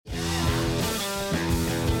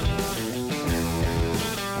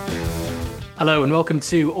Hello and welcome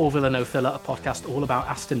to All Villa No Filler, a podcast all about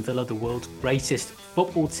Aston Villa, the world's greatest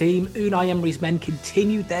football team. Unai Emery's men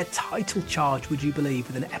continued their title charge, would you believe,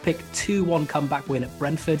 with an epic 2-1 comeback win at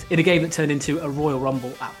Brentford in a game that turned into a Royal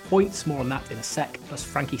Rumble at points. More on that in a sec. Plus,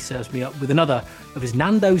 Frankie serves me up with another of his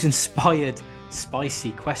Nando's-inspired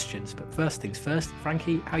spicy questions. But first things first,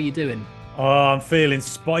 Frankie, how you doing? Oh, I'm feeling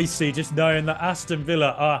spicy just knowing that Aston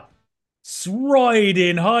Villa are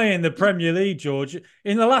riding high in the Premier League, George.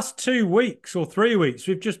 In the last 2 weeks or 3 weeks,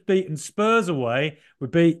 we've just beaten Spurs away. We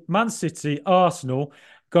beat Man City, Arsenal,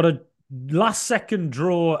 got a last second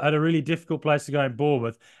draw at a really difficult place to go in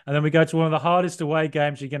Bournemouth. And then we go to one of the hardest away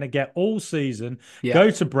games you're going to get all season, Yeah,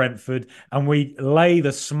 go to Brentford, and we lay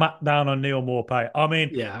the smack down on Neil Maupay. I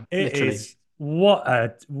mean, yeah, it literally. is what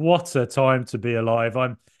a time to be alive.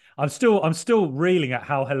 I'm still reeling at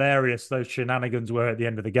how hilarious those shenanigans were at the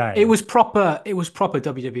end of the It game. was proper. It was proper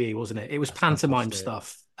WWE, wasn't it? It was That's pantomime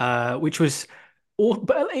fantastic. stuff, which was all,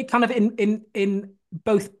 but it kind of in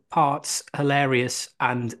both parts hilarious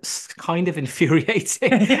and kind of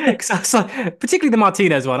infuriating. Yeah, Because I was like, particularly the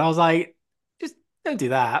Martinez one, I was like, just don't do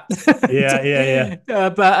that. yeah, yeah.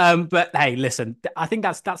 But hey, listen, I think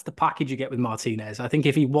that's the package you get with Martinez. I think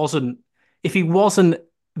if he wasn't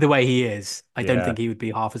the way he is, I don't Yeah, think he would be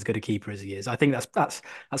half as good a keeper as he is. I think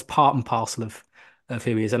that's part and parcel of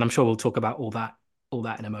who he is, and I'm sure we'll talk about all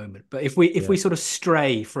that in a moment. But if we yeah. sort of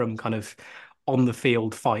stray from kind of on the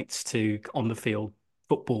field fights to on the field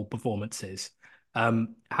football performances,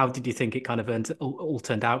 how did you think it kind of all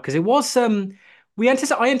turned out? Because it was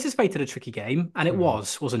I anticipated a tricky game, and it Hmm.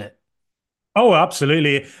 wasn't it? Oh,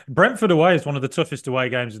 absolutely. Brentford away is one of the toughest away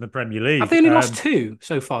games in the Premier Have they League. only lost two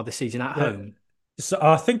so far this season at Yeah. home? So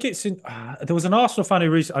I think it's in. There was an Arsenal fan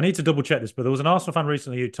who recently. I need to double check this, but there was an Arsenal fan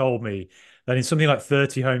recently who told me that in something like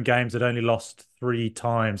 30 home games, they'd only lost three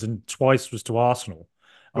times, and twice was to Arsenal,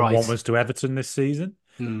 and one Right. was to Everton this season.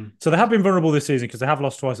 Hmm. So they have been vulnerable this season because they have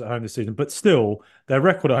lost twice at home this season, but still, their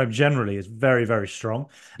record at home generally is very, very strong.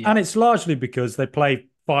 Yeah. And it's largely because they play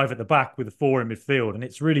five at the back with a four in midfield, and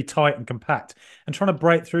it's really tight and compact. And trying to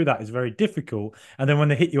break through that is very difficult. And then when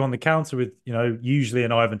they hit you on the counter with, usually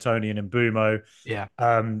an Ivan Toney and Mbumo, Yeah.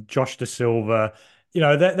 Josh Da Silva, they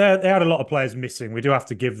had a lot of players missing. We do have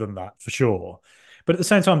to give them that for sure. But at the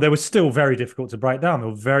same time, they were still very difficult to break down. They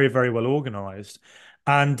were very, very well organised.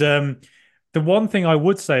 And the one thing I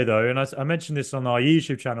would say though, and I mentioned this on our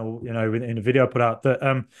YouTube channel, in a video I put out, that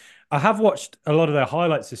I have watched a lot of their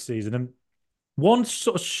highlights this season, and one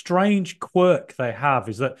sort of strange quirk they have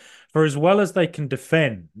is that for as well as they can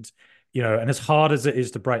defend, and as hard as it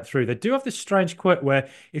is to break through, they do have this strange quirk where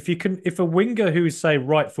if a winger who is say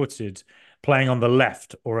right-footed playing on the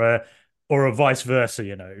left or a vice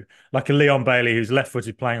versa, like a Leon Bailey who's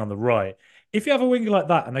left-footed playing on the right, if you have a winger like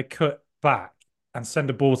that and they cut back and send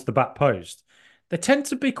a ball to the back post, they tend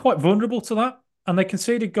to be quite vulnerable to that. And they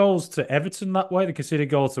conceded goals to Everton that way. They conceded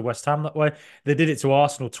goals to West Ham that way. They did it to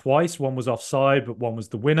Arsenal twice. One was offside, but one was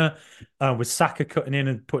the winner, with Saka cutting in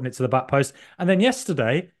and putting it to the back post. And then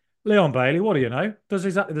yesterday, Leon Bailey, what do you know, does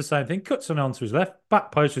exactly the same thing, cuts it onto his left,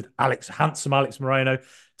 back post with handsome Alex Moreno,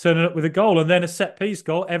 turning up with a goal. And then a set piece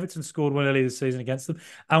goal. Everton scored one earlier this season against them.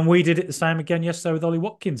 And we did it the same again yesterday with Ollie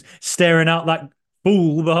Watkins, staring out that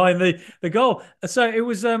fool behind the goal. So it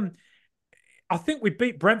was I think we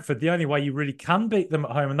beat Brentford the only way you really can beat them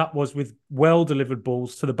at home, and that was with well delivered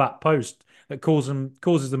balls to the back post that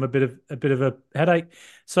causes them a bit of a headache.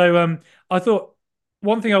 So I thought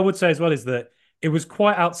one thing I would say as well is that it was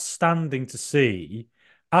quite outstanding to see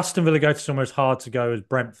Aston Villa go to somewhere as hard to go as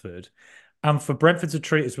Brentford, and for Brentford to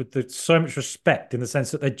treat us with so much respect in the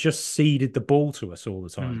sense that they just ceded the ball to us all the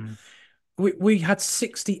time. Hmm. We had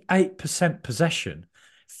 68% possession,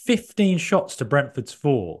 15 shots to Brentford's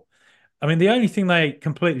four. I mean, the only thing they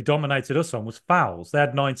completely dominated us on was fouls. They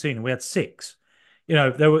had 19 and we had six. They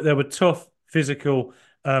were tough, physical,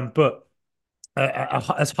 but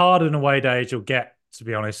as hard an away day as you'll get, to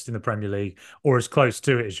be honest, in the Premier League, or as close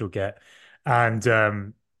to it as you'll get.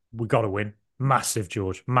 And we got to win. Massive,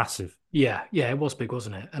 George. Massive. Yeah, yeah, it was big,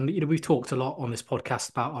 wasn't it? And we've talked a lot on this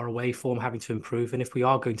podcast about our away form having to improve, and if we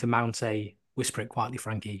are going to mount a whisper it quietly,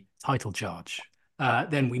 Frankie, title charge,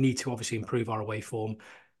 then we need to obviously improve our away form.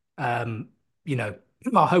 Um, you know,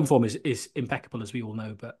 our home form is impeccable as we all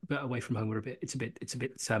know, but away from home it's a bit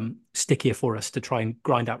stickier for us to try and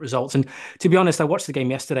grind out results. And to be honest, I watched the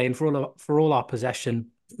game yesterday, and for all our possession,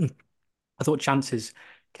 I thought chances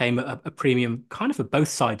came at a premium, kind of for both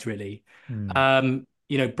sides, really. Hmm.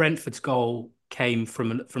 Brentford's goal came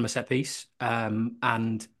from a set piece,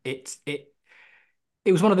 and it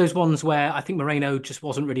it was one of those ones where I think Moreno just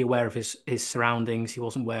wasn't really aware of his surroundings. He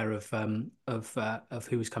wasn't aware of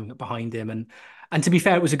who was coming up behind him, and to be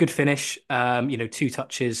fair, it was a good finish. Two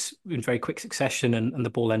touches in very quick succession, and the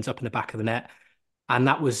ball ends up in the back of the net. And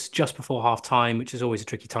that was just before half time, which is always a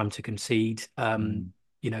tricky time to concede. Mm.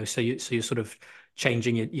 So you're sort of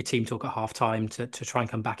changing your team talk at half time to try and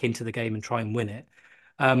come back into the game and try and win it.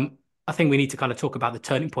 Um, I think we need to kind of talk about the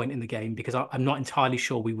turning point in the game because I'm not entirely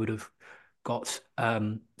sure we would have got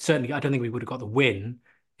certainly I don't think we would have got the win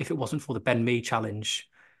if it wasn't for the Ben Mee challenge.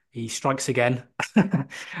 He strikes again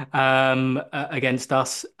against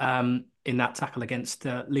us in that tackle against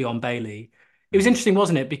Leon Bailey. It was Mm. interesting,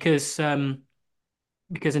 wasn't it? Because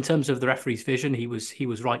in terms of the referee's vision, he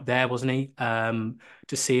was right there, wasn't he?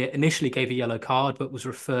 To see it, initially gave a yellow card, but was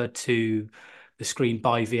referred to the screen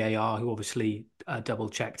by VAR, who obviously double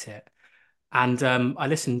checked it. And I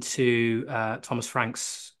listened to Thomas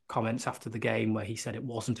Frank's comments after the game where he said it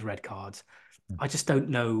wasn't a red card. I just don't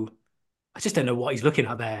know. I just don't know what he's looking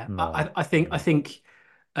at there. I, No, I, I think I no. think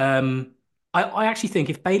um, I actually think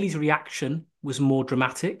if Bailey's reaction was more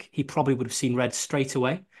dramatic, he probably would have seen red straight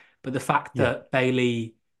away. But the fact Yeah. that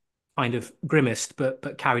Bailey kind of grimaced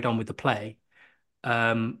but carried on with the play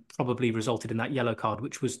probably resulted in that yellow card,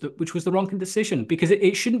 which was the wrong decision because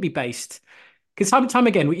it shouldn't be based. Because time and time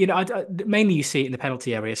again, mainly you see it in the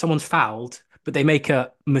penalty area. Someone's fouled, but they make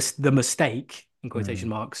the mistake in quotation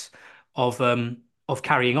Mm. marks of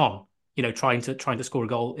carrying on. Trying to score a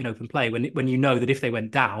goal in open play when you know that if they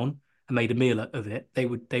went down and made a meal of it, they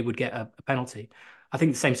would get a penalty. I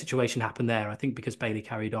think the same situation happened there. I think because Bailey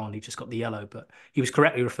carried on, he just got the yellow, but he was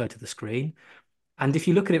correctly referred to the screen. And if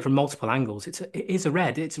you look at it from multiple angles, it is a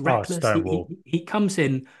red. It's Oh, it's reckless. He Stonewall. he, he comes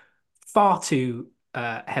in far too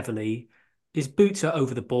heavily. His boots are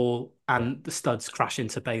over the ball, Yeah. and the studs crash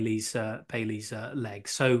into Bailey's leg.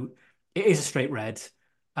 So it is a straight red.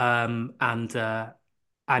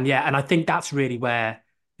 And yeah, and I think that's really where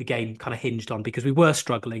the game kind of hinged on because we were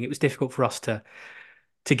struggling. It was difficult for us to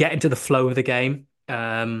get into the flow of the game.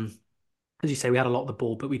 As you say, we had a lot of the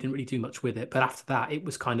ball, but we didn't really do much with it. But after that, it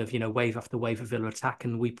was kind of, wave after wave of Villa attack,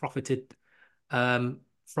 and we profited from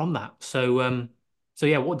that. So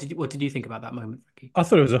yeah, what did you think about that moment, Ricky? I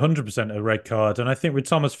thought it was 100% a red card. And I think with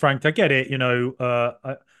Thomas Frank, I get it.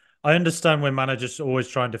 I understand when managers always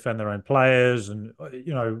try and defend their own players, and,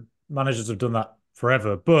 managers have done that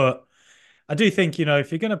forever. But I do think,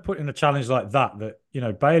 if you're going to put in a challenge like that,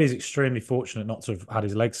 Bailey's extremely fortunate not to have had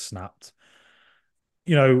his legs snapped.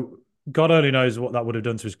 You know, God only knows what that would have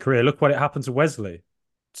done to his career. Look what it happened to Wesley.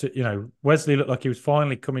 Wesley looked like he was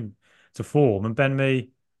finally coming to form, and Ben Mee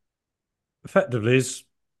effectively is,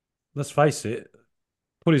 let's face it,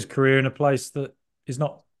 put his career in a place that is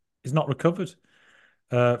not recovered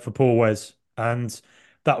for poor Wes. And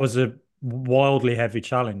that was a wildly heavy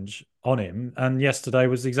challenge on him. And yesterday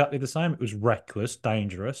was exactly the same. It was reckless,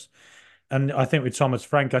 dangerous. And I think with Thomas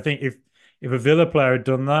Frank, I think if a Villa player had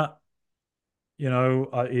done that,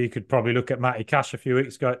 you could probably look at Matty Cash a few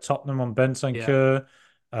weeks ago at Tottenham on Yeah.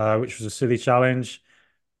 Bentancur, which was a silly challenge.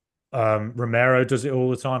 Romero does it all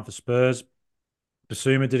the time for Spurs.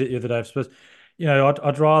 Basuma did it the other day for Spurs.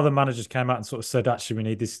 I'd rather managers came out and sort of said, actually,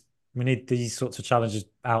 we need these sorts of challenges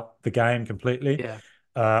out the game completely. Yeah.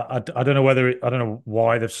 I don't know I don't know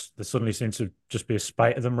why there suddenly seems to just be a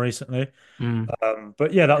spate of them recently. Mm.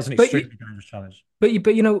 But yeah, that was an But you, extremely dangerous challenge. but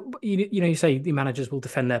you say the managers will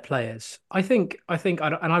defend their players. I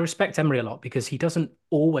respect Emery a lot because he doesn't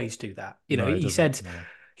always do that. No, it He doesn't. said No.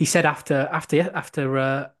 he said after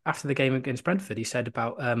the game against Brentford, he said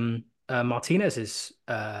about Martinez's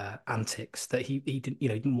antics that he didn't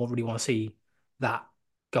didn't really want to see that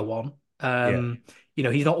go on.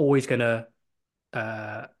 Yeah. He's not always going to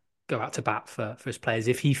uh, go out to bat for his players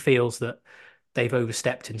if he feels that they've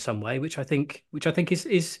overstepped in some way, which I think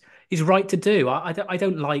is right to do. I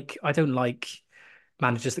don't like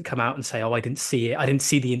managers that come out and say, "Oh, I didn't see it. I didn't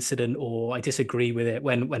see the incident," or "I disagree with it,"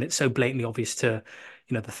 when it's so blatantly obvious to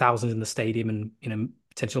the thousands in the stadium and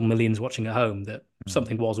potential millions watching at home that Mm.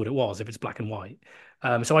 something was what it was if it's black and white.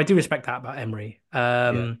 So I do respect that about Emery.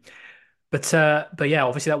 Yeah. But yeah,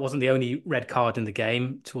 obviously that wasn't the only red card in the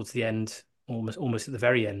game. Towards the end, almost at the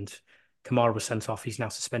very end, Kamara was sent off. He's now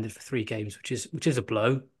suspended for 3 games, which is a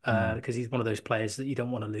blow Mm. because he's one of those players that you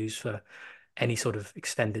don't want to lose for any sort of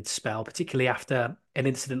extended spell, particularly after an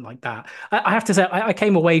incident like that. I have to say, I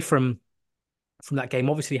came away from that game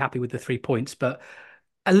obviously happy with the 3 points, but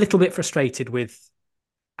a little bit frustrated with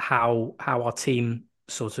how our team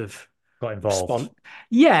sort of Got involved. respond.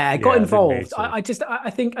 Yeah, got Yeah, I didn't need involved. to.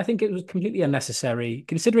 I think it was completely unnecessary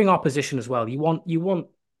considering our position as well. You want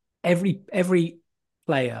every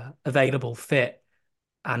player available fit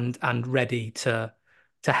and ready to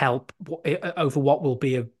help over what will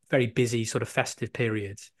be a very busy sort of festive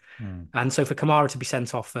period. Mm. And so for Kamara to be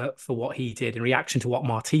sent off for what he did in reaction to what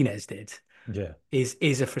Martinez did Yeah.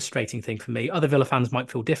 is a frustrating thing for me. Other Villa fans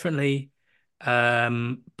might feel differently, but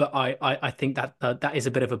I think that that is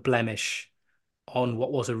a bit of a blemish on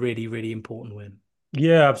what was a really, really important win.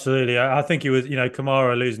 Yeah, absolutely. I think it was,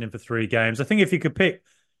 Kamara losing him for 3 games. I think if you could pick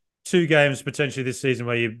 2 games potentially this season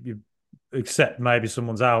where you accept maybe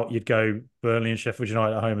someone's out, you'd go Burnley and Sheffield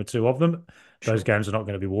United at home are 2 of them. Those Sure. games are not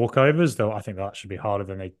going to be walkovers, though I think that should be harder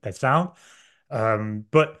than they sound.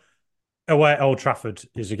 But away at Old Trafford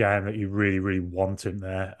is a game that you really, really want him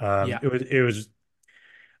there. Yeah. It was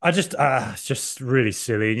it's just really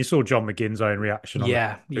silly. And you saw John McGinn's own reaction on the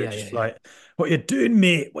Yeah. Yeah. Yeah. pitch, Yeah. like, "What you doing,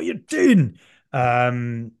 mate? What you doing?"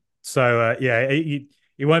 Um, yeah, he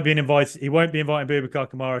won't be invited. He won't be inviting Boubacar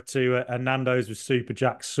Kamara to a Nando's with Super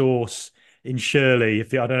Jack sauce in Shirley. I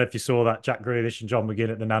don't know if you saw that, Jack Grealish and John McGinn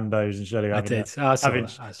at the Nando's in Shirley I having did. I saw having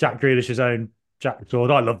that. I saw Jack that. Grealish's own Jack sauce.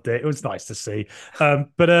 I loved it. It was nice to see.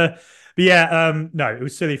 But yeah, no, it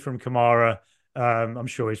was silly from Kamara. I'm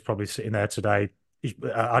sure he's probably sitting there today.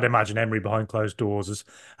 I'd imagine Emery behind closed doors has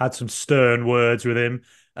had some stern words with him,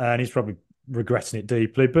 and he's probably regretting it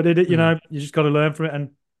deeply. But Mm. you just got to learn from it.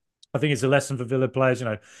 And I think it's a lesson for Villa players.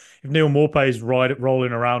 If Neil Maupay's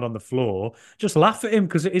rolling around on the floor, just laugh at him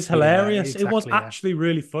because it is Yeah. hilarious. It was Exactly. Yeah. actually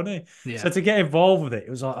really funny. So Yeah. to get involved with it, it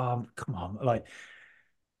was like, come on,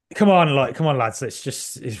 come on, lads.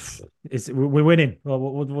 We're winning.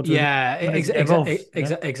 What do we Yeah, need to get involved?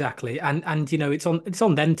 exactly. And it's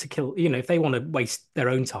on them to kill. If they want to waste their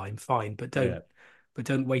own time, fine, but Yeah.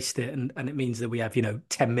 don't waste it. And it means that we have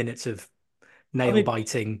 10 minutes of I nail mean,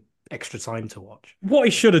 biting extra time to watch. what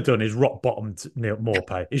he should have done is rock bottomed Neil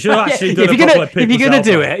Maupay. He should have Yeah, actually done a proper like if people's you're gonna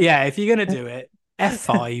do elbow. it, yeah, if you're gonna do it,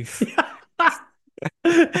 F5.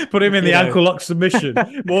 Put him in You the know, ankle lock submission.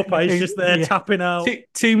 Maupay's just there yeah, tapping out.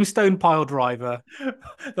 tombstone pile driver.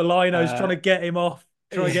 The lino's trying Uh, to get him off,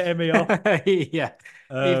 trying to get him off. yeah, if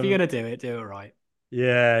you're Um, gonna do it right.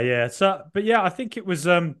 yeah, yeah. So, but yeah, I think it was.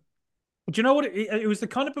 Do you know what? It was the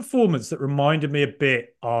kind of performance that reminded me a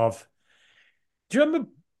bit of. Do you remember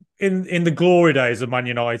in the glory days of Man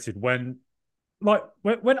United when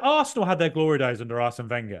Arsenal had their glory days under Arsene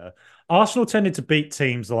Wenger, Arsenal tended to beat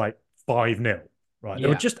teams like 5-0, right? They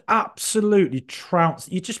were Yeah, just absolutely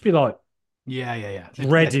trounced. You'd just be like yeah. They'd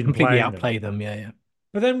dreading completely playing them. outplay them. Yeah,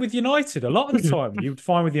 But then with United, a lot of the time you'd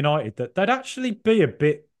find with United that they'd actually be a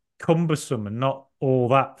bit cumbersome and not all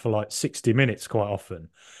that for like 60 minutes quite often.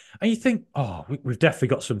 And you think, oh, we've definitely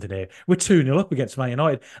got something here. We're 2-0 up against Man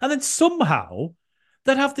United. And then somehow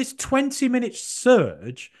they'd have this 20-minute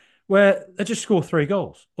surge where they just score 3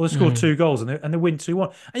 goals or they score yeah. 2 goals and they win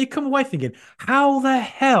 2-1. And you come away thinking, how the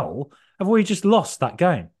hell have we just lost that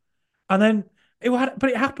game? And then but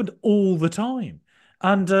it happened all the time.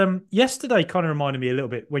 And yesterday kind of reminded me a little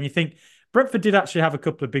bit when you think Brentford did actually have a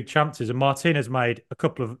couple of big chances, and Martinez made a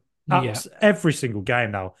couple of Yeah. every single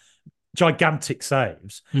game now, gigantic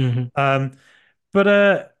saves. Hmm. Um,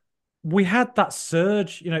 but we had that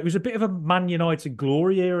surge. It was a bit of a Man United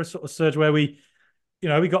glory era sort of surge where we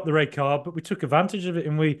got the red card, but we took advantage of it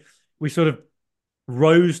and we sort of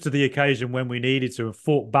rose to the occasion when we needed to and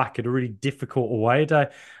fought back at a really difficult away day.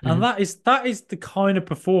 And Hmm. that is the kind of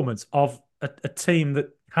performance of a team that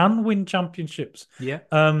can win championships. Yeah.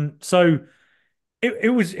 So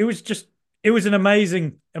it was an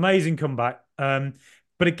amazing comeback.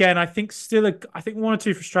 But again, I think one or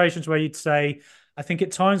two frustrations where you'd say I think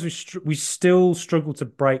at times we still struggle to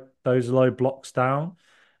break those low blocks down.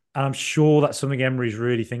 And I'm sure that's something Emery's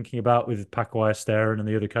really thinking about with Paco Ayestaren and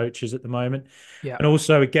the other coaches at the moment. Yeah. And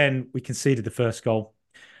also, again, we conceded the first goal.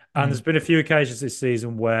 And there's Mm. been a few occasions this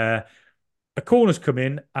season where a corner's come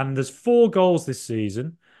in, and there's 4 goals this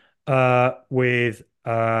season. With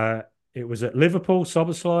it was at Liverpool,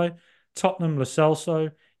 Szoboszlai, Tottenham, Lo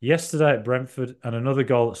Celso, yesterday at Brentford, and another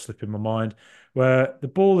goal that's slipping my mind, where the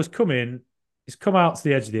ball has come in, it's come out to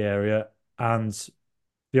the edge of the area, and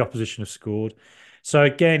the opposition have scored. So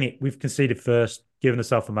again, we've conceded first, given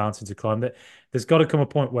ourselves a mountain to climb. There's got to come a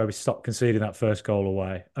point where we stop conceding that first goal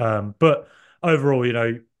away. But overall,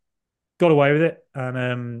 got away with it,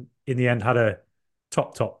 and in the end had a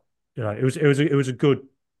top. It was a good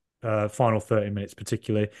final 30 minutes,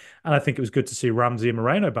 particularly, and I think it was good to see Ramsey and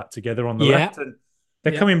Moreno back together on the Yeah. left, and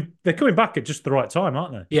they're Yeah. coming back at just the right time,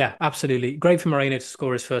 aren't they? Yeah, absolutely. Great for Moreno to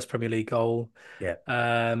score his first Premier League goal. Yeah.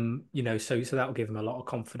 So that will give him a lot of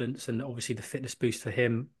confidence, and obviously the fitness boost for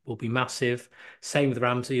him will be massive. Same with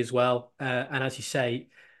Ramsey as well. And as you say,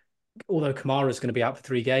 although Kamara's going to be out for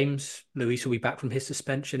 3 games, Luis will be back from his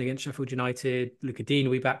suspension against Sheffield United. Luka Dean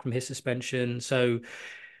will be back from his suspension. So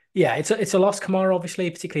yeah, it's a loss, Kamara, obviously,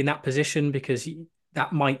 particularly in that position, because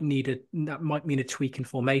that might mean a tweak in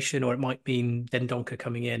formation, or it might mean Dendoncker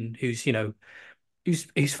coming in, who's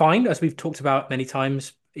fine, as we've talked about many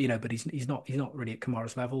times, but he's not really at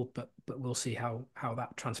Kamara's level. But we'll see how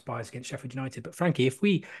that transpires against Sheffield United. But Frankie, if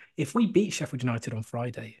we beat Sheffield United on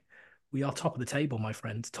Friday, we are top of the table, my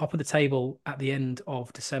friend. Top of the table at the end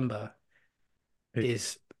of December It's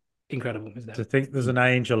is incredible, isn't to it? think there's an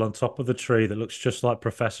angel on top of the tree that looks just like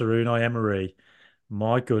Professor Unai Emery.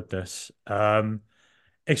 My goodness.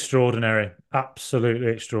 Extraordinary. Absolutely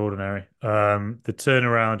extraordinary. The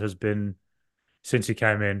turnaround has been, since he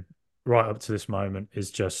came in, right up to this moment,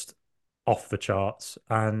 is just off the charts.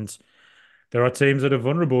 And there are teams that are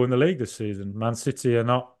vulnerable in the league this season. Man City are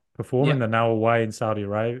not performing. Yeah, They're now away in Saudi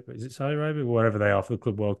Arabia. Is it Saudi Arabia? Wherever they are for the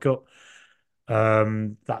Club World Cup.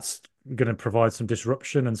 That's going to provide some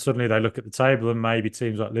disruption. And suddenly they look at the table and maybe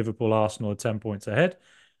teams like Liverpool, Arsenal are 10 points ahead.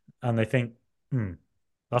 And they think,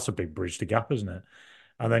 that's a big bridge to gap, isn't it?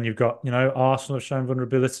 And then you've got, Arsenal have shown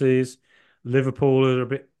vulnerabilities. Liverpool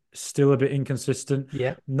are still a bit inconsistent.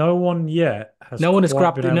 yeah. No one yet has No one has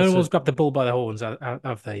quite been grabbed able no to. one's grabbed the bull by the horns,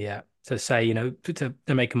 have they yet? To say, to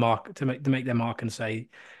make a mark, to make their mark and say,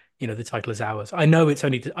 the title is ours. I know it's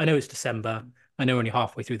December. I know we're only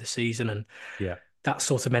halfway through the season, and Yeah, that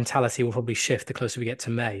sort of mentality will probably shift the closer we get to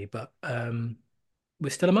May. But we're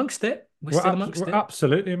still amongst it. We're still amongst we're it.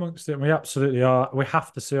 absolutely amongst it. We absolutely are. We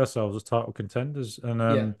have to see ourselves as title contenders, and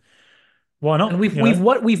Yeah. why And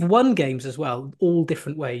not? we've won games as well, all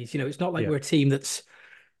different ways. It's not like Yeah, we're a team that's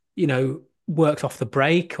worked off the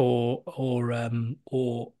break, or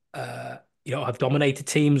have dominated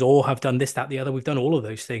teams, or have done this, that, the other. We've done all of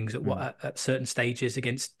those things mm, at certain stages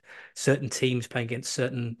against certain teams, playing in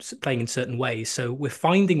certain ways. So we're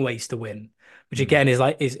finding ways to win, which mm, again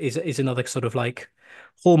is another sort of like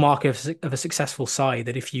hallmark of a successful side.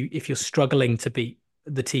 That if you're struggling to beat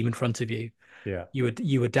the team in front of you, yeah,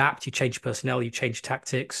 you adapt, you change personnel, you change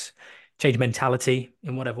tactics, change mentality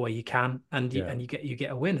in whatever way you can, and you yeah, and you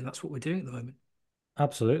get a win, and that's what we're doing at the moment.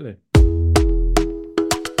 absolutely.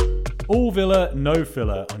 All Villa, No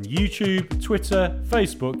Filler on YouTube, Twitter,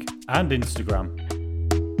 Facebook, and Instagram.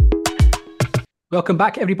 Welcome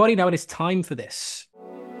back, everybody. Now it is time for this.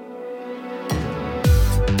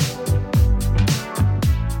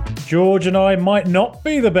 George and I might not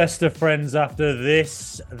be the best of friends after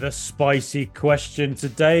this, the spicy question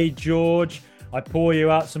today, George. I pour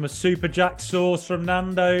you out some Super Jack sauce from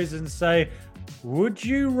Nando's and say, would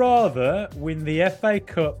you rather win the FA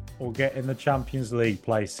Cup or get in the Champions League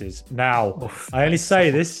places? Now, Oof, I only that is say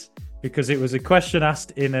tough. this because it was a question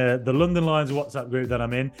asked in the London Lions WhatsApp group that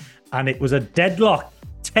I'm in, and it was a deadlock,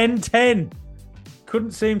 10-10.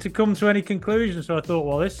 Couldn't seem to come to any conclusion, so I thought,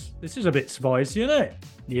 well, this is a bit spicy, isn't it?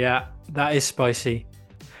 Yeah, that is spicy.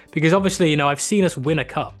 Because obviously, I've seen us win a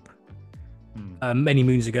cup many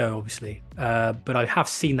moons ago, obviously. But I have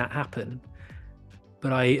seen that happen.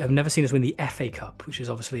 But I have never seen us win the FA Cup, which is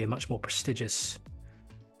obviously a much more prestigious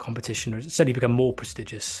competition, or it's certainly become more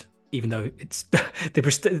prestigious, even though it's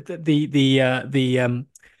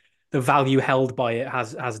the value held by it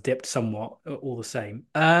has dipped somewhat, all the same.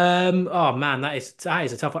 Oh man, that is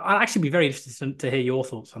a tough one. I'd actually be very interested to hear your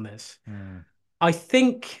thoughts on this. Hmm. I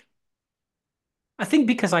think I think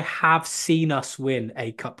because I have seen us win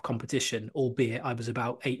a cup competition, albeit I was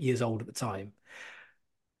about 8 years old at the time.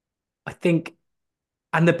 I think,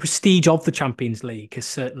 and the prestige of the Champions League has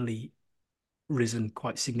certainly risen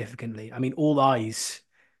quite significantly. I mean, all eyes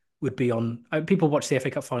would be on. People watch the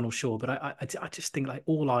FA Cup final, sure, but I just think like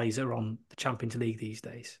all eyes are on the Champions League these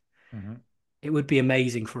days. Mhm. It would be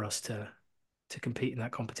amazing for us to compete in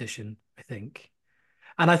that competition, I think.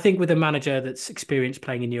 And I think with a manager that's experienced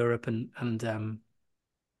playing in Europe and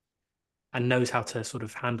knows how to sort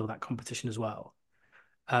of handle that competition as well,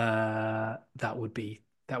 that would be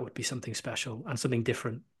something special and something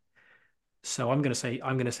different. So I'm gonna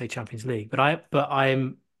say Champions League,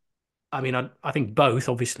 I mean, I think both,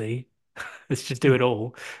 obviously. Let's just do it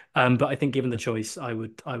all. But I think given the choice, I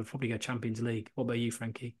would probably go Champions League. What about you,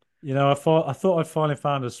 Frankie? I thought I finally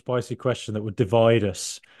found a spicy question that would divide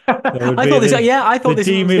us. There would I be thought this. Yeah, I the thought this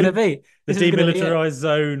was going to demil be. the This was going to be it. demilitarized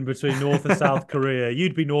zone between North and South Korea.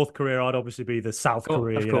 You'd be North Korea. I'd obviously be the South Oh,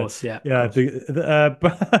 Korea. of course, yeah, of Yeah.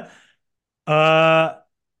 course. But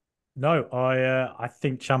no, I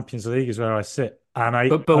think Champions League is where I sit, and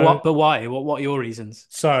But what? But why? What are your reasons?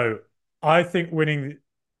 so I think winning.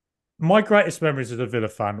 My greatest memories as a Villa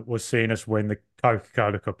fan was seeing us win the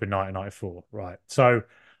Coca-Cola Cup in 1994. Right, so.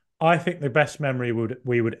 I think the best memory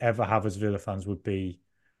we would ever have as Villa fans would be,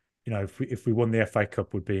 if we won the FA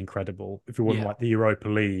Cup would be incredible. If we won Yeah. like the Europa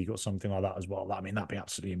League or something like that as well, I mean that'd be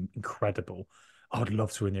absolutely incredible. I'd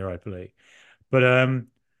love to win the Europa League. But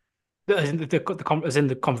As in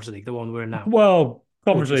the Conference League, the one we're in now, well,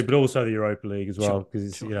 or Conference League, just but also the Europa League as well, sure, because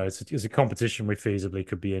it's sure. it's a competition we feasibly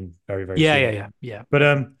could be in very, very Yeah, soon. yeah, yeah, yeah, But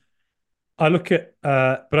yeah, I look at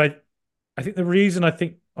but I think the reason I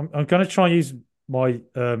think I'm going to try and use my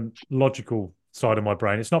logical side of my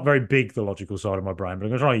brain. It's not very big, the logical side of my brain, but I'm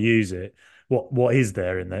going to try and use it. What is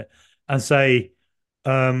there in it, and say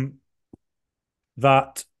um,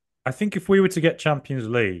 that I think if we were to get Champions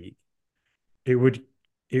League, it would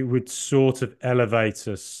it would sort of elevate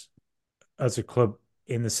us as a club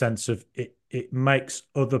in the sense of it makes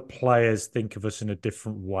other players think of us in a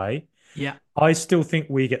different way. yeah. I still think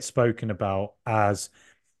we get spoken about as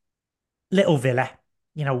little Villa,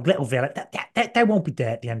 little Villa. They won't be there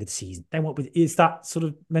at the end of the season. They won't be. Is that sort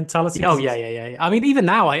of mentality? Oh Because yeah, it's yeah, yeah, yeah. I mean, even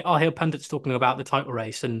now, I hear pundits talking about the title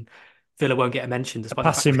race, and Villa won't get a mention, a despite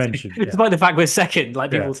the fact passing mention. Yeah, despite the fact we're second.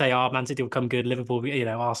 Like people yeah, will say, "Oh, Man City will come good, Liverpool,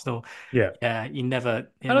 Arsenal." yeah. Yeah, you never,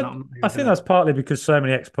 And not I think Villa. that's partly because so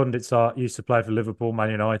many ex-pundits are used to play for Liverpool, Man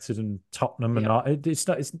United, and Tottenham, and Yeah, it's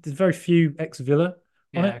not, it's there's very few ex-Villa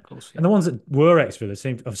on yeah, it, of course, and yeah, the ones that were ex-Villa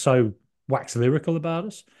seem to have so wax lyrical about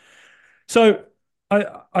us. So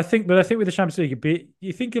I think with the Champions League,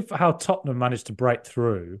 you think of how Tottenham managed to break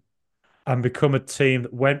through and become a team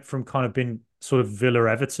that went from kind of being sort of Villa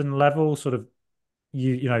Everton level, sort of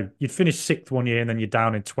you'd finish sixth one year and then you're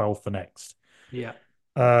down in 12th the next yeah,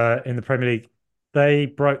 in the Premier League. They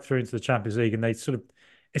broke through into the Champions League and they sort of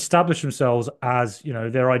established themselves as,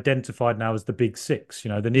 they're identified now as the big six. They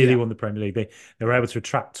nearly yeah, won the Premier League. They were able to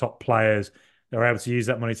attract top players. They were able to use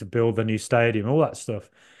that money to build the new stadium, all that stuff.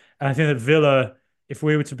 And I think that Villa, if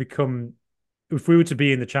we were to become, if we were to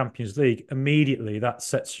be in the Champions League, immediately that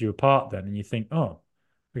sets you apart then. And you think, oh,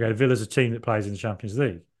 okay, Villa's a team that plays in the Champions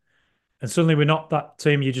League. And suddenly we're not that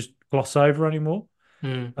team you just gloss over anymore.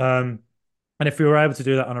 mm, Um, and if we were able to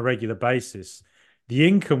do that on a regular basis, the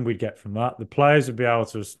income we'd get from that, the players would be able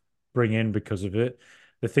to bring in because of it,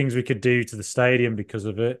 the things we could do to the stadium because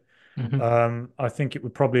of it. hmm, I think it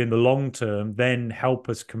would probably, in the long term, then help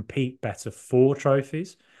us compete better for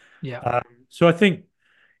trophies. yeah, Um, so I think,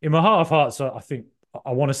 in my heart of hearts, I think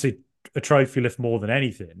I want to see a trophy lift more than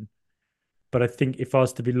anything. But I think if I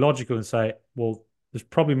was to be logical and say, well, there's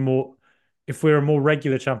probably more. If we're a more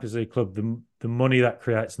regular Champions League club, the money that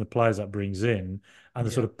creates and the players that brings in, and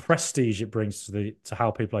the yeah, sort of prestige it brings to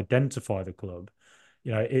how people identify the club,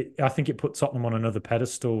 I think it puts Tottenham on another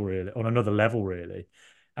pedestal, really, on another level, really.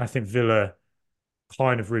 I think Villa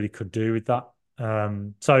kind of really could do with that.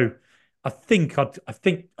 So I think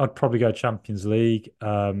I'd probably go Champions League.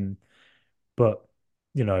 But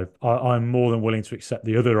I'm more than willing to accept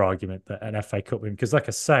the other argument that an FA Cup win, because like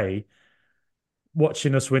I say,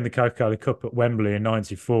 watching us win the Coca-Cola Cup at Wembley in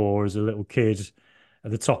 '94 as a little kid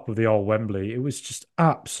at the top of the old Wembley, it was just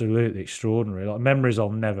absolutely extraordinary. Like memories I'll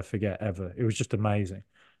never forget ever. It was just amazing.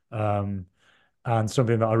 Um, and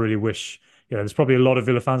something that I really wish, there's probably a lot of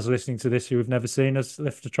Villa fans listening to this who have never seen us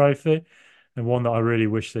lift a trophy, and one that I really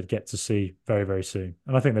wish they'd get to see very, very soon.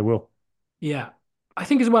 And I think they will. yeah. I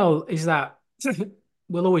think as well is that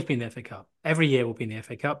we'll always be in the FA Cup. Every year we'll be in the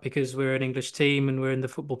FA Cup because we're an English team and we're in the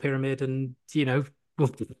football pyramid, and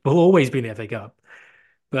we'll always be in the FA Cup.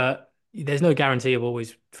 But there's no guarantee of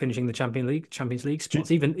always finishing the Champions League Do you-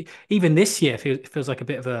 spots. Even this year feels like a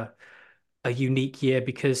bit of a unique year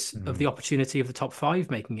because of the Mm, opportunity of the top five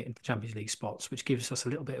making it into Champions League spots, which gives us a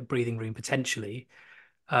little bit of breathing room potentially,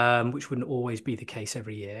 which wouldn't always be the case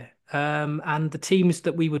every year. And the teams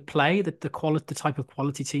that we would play, the type of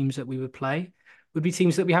quality teams that we would play, would be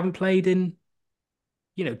teams that we haven't played in,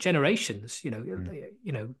 generations.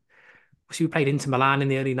 mm. So we played Inter Milan in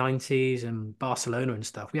the early 90s and Barcelona and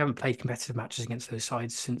stuff. We haven't played competitive matches against those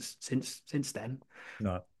sides since then.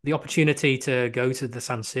 No, The opportunity to go to the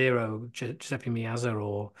San Siro, Giuseppe Meazza,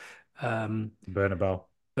 or Bernabeu.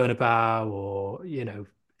 Bernabeu, or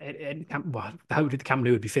well, I hope the Camp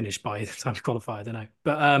Nou would be finished by the time we qualify. I don't know,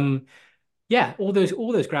 but yeah, all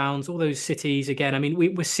those grounds, all those cities. Again, I mean,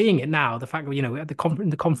 we're seeing it now. The fact that at in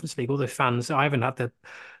the Conference League, all those fans. I haven't had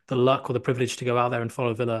the luck or the privilege to go out there and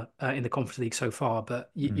follow Villa in the Conference League so far,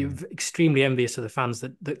 but you're Mm, extremely envious of the fans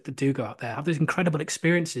that do go out there, have those incredible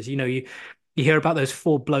experiences. You hear about those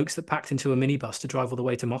four blokes that packed into a minibus to drive all the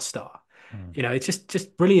way to Mostar. mm. It's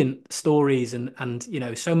just brilliant stories, and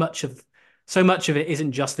so much of it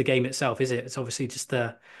isn't just the game itself, is it? It's obviously just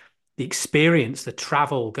the the experience, the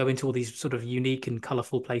travel, going to all these sort of unique and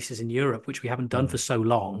colourful places in Europe, which we haven't done for so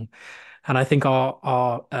long. And I think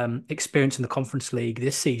our experience in the Conference League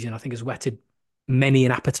this season, I think, has whetted many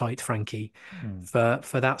an appetite, Frankie, for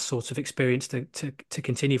that sort of experience to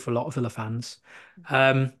continue for a lot of Villa fans.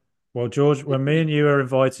 Well, George, when me and you are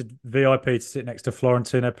invited VIP to sit next to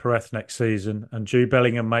Florentino Perez next season, and Jude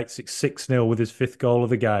Bellingham makes it 6-0 with his 5th goal of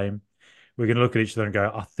the game, we're going to look at each other and go,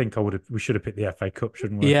 "I think we should have picked the FA Cup,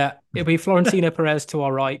 shouldn't we?" Yeah, it'll be Florentino Perez to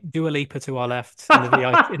our right, Dua Lipa to our left in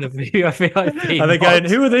the VIP Are they going,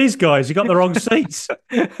 box. "Who are these guys? You got the wrong seats."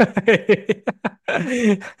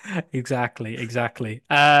 Exactly.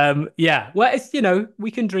 Yeah. Well, it's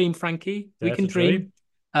we can dream, Frankie. We Yeah, it's can a dream.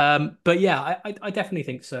 dream. But yeah, I definitely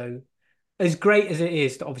think so. As great as it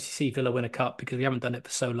is to obviously see Villa win a cup because we haven't done it for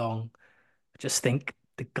so long, I just think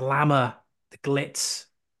the glamour, the glitz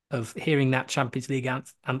of hearing that Champions League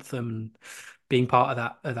anthem and being part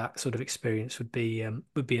of that sort of experience would be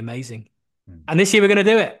amazing. And this year we're going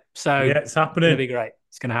to do it. So Yeah, it's it's going to happening. be great.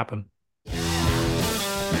 It's going to happen.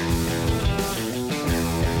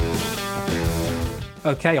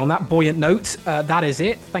 Okay, on that buoyant note, that is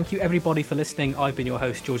it. Thank you, everybody, for listening. I've been your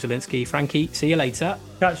host, George Zielinski. Frankie, see you later.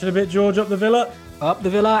 Catch you in a bit, George, up the Villa. Up the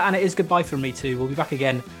Villa, and it is goodbye from me too. We'll be back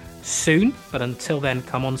again soon, but until then,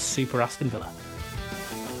 come on, Super Aston Villa.